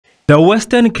The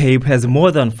Western Cape has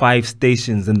more than 5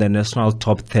 stations in the national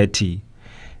top 30.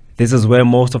 This is where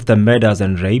most of the murders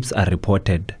and rapes are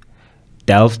reported.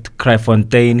 Delft,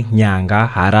 Kraaifontein, Nyanga,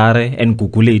 Harare and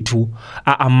Gugulethu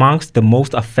are amongst the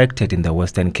most affected in the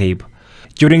Western Cape.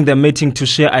 During the meeting to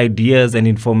share ideas and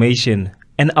information,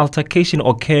 an altercation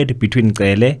occurred between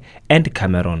Cele and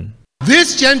Cameron.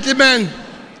 This gentleman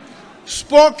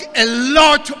spoke a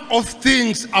lot of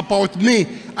things about me.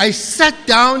 I sat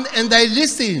down and I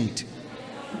listened.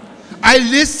 I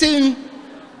listened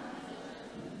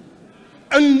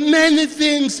on many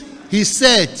things he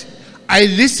said. I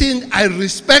listened, I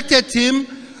respected him,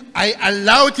 I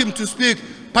allowed him to speak,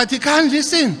 but he can't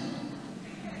listen.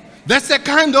 That's a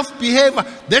kind of behavior,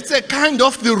 that's a kind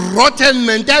of the rotten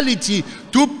mentality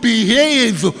to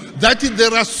behave that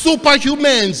there are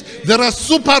superhumans, there are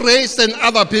super race and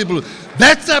other people.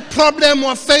 That's a problem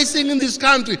we're facing in this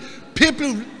country.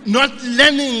 People not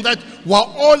learning that we're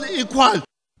all equal.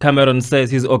 Cameron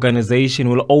says his organization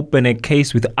will open a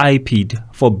case with IPID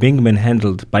for being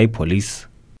manhandled by police.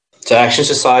 So Action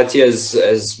Society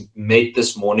has met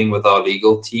this morning with our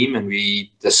legal team and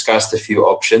we discussed a few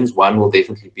options. One will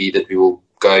definitely be that we will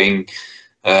be going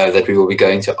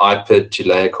to IPID to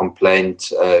lay a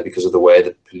complaint because of the way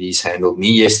that police handled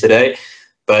me yesterday.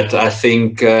 But I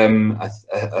think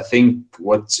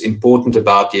what's important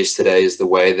about yesterday is the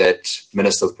way that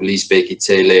Minister of Police Bheki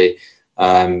Cele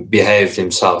behaved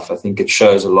himself. I think it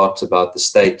shows a lot about the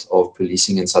state of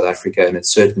policing in South Africa, and it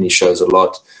certainly shows a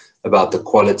lot about the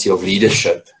quality of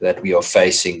leadership that we are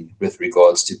facing with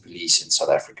regards to police in South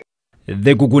Africa.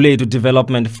 The Gugulethu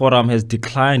Development Forum has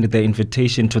declined the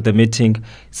invitation to the meeting,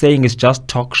 saying it's just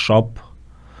talk shop.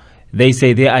 They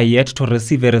say they are yet to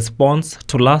receive a response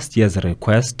to last year's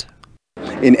request.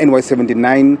 In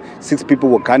NY79, 6 people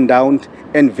were gunned down,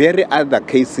 and very other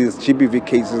cases, GBV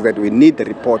cases that we need the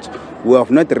reports, we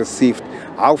have not received.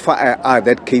 How far are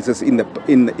that cases in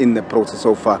the process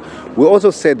so far? We also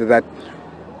said that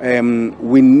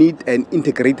we need an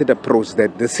integrated approach,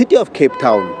 that the city of Cape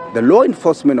Town, the law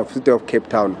enforcement of the city of Cape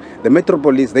Town, the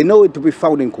metropolis, they know it to be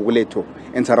found in Gugulethu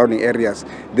and surrounding areas.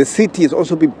 The city is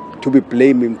also to be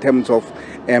blamed in terms of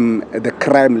the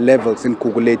crime levels in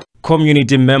Gugulethu.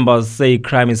 Community members say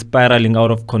crime is spiraling out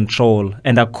of control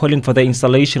and are calling for the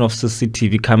installation of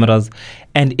CCTV cameras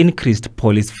and increased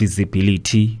police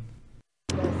visibility.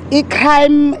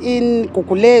 Crime in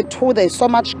Gugulethu, there is so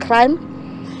much crime.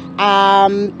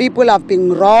 People have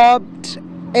been robbed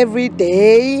every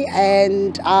day,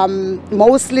 and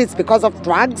mostly it's because of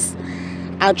drugs.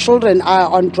 Our children are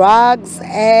on drugs,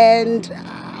 and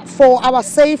for our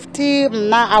safety,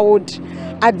 now I would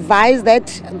advise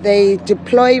that they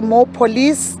deploy more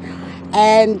police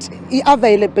and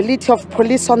availability of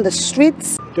police on the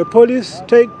streets. The police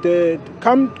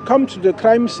come to the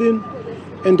crime scene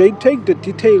and they take the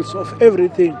details of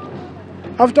everything.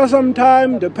 After some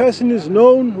time, the person is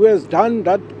known who has done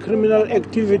that criminal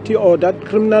activity or that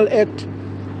criminal act.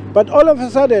 But all of a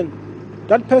sudden,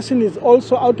 that person is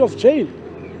also out of jail.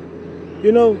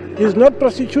 You know, he's not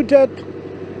prosecuted,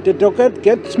 the docket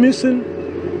gets missing.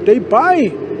 They buy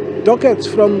dockets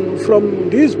from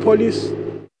these police.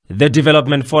 The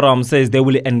Development Forum says they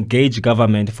will engage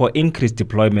government for increased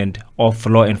deployment of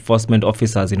law enforcement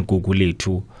officers in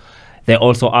Gugulethu. They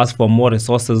also ask for more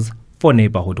resources for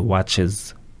neighborhood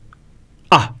watches.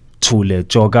 Thule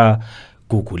Joga,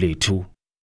 Gugulethu.